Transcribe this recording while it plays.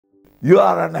You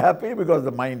are unhappy because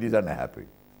the mind is unhappy.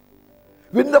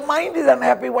 When the mind is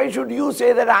unhappy, why should you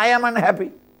say that I am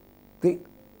unhappy? Think.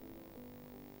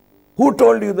 Who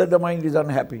told you that the mind is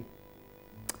unhappy?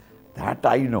 That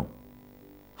I know.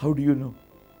 How do you know?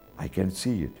 I can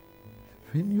see it.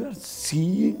 When you are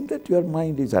seeing that your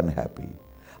mind is unhappy,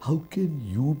 how can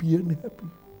you be unhappy?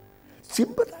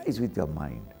 Sympathize with your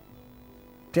mind.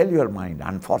 Tell your mind,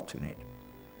 unfortunate,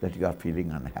 that you are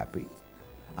feeling unhappy.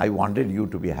 I wanted you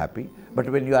to be happy, but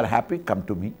when you are happy, come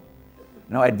to me.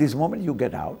 Now at this moment you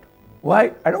get out.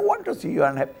 Why? I don't want to see you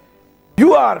unhappy.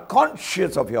 You are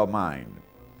conscious of your mind.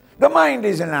 The mind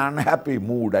is in an unhappy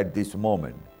mood at this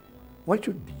moment. Why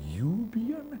should you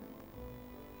be unhappy?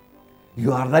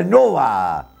 You are the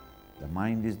knower. The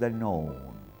mind is the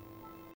known.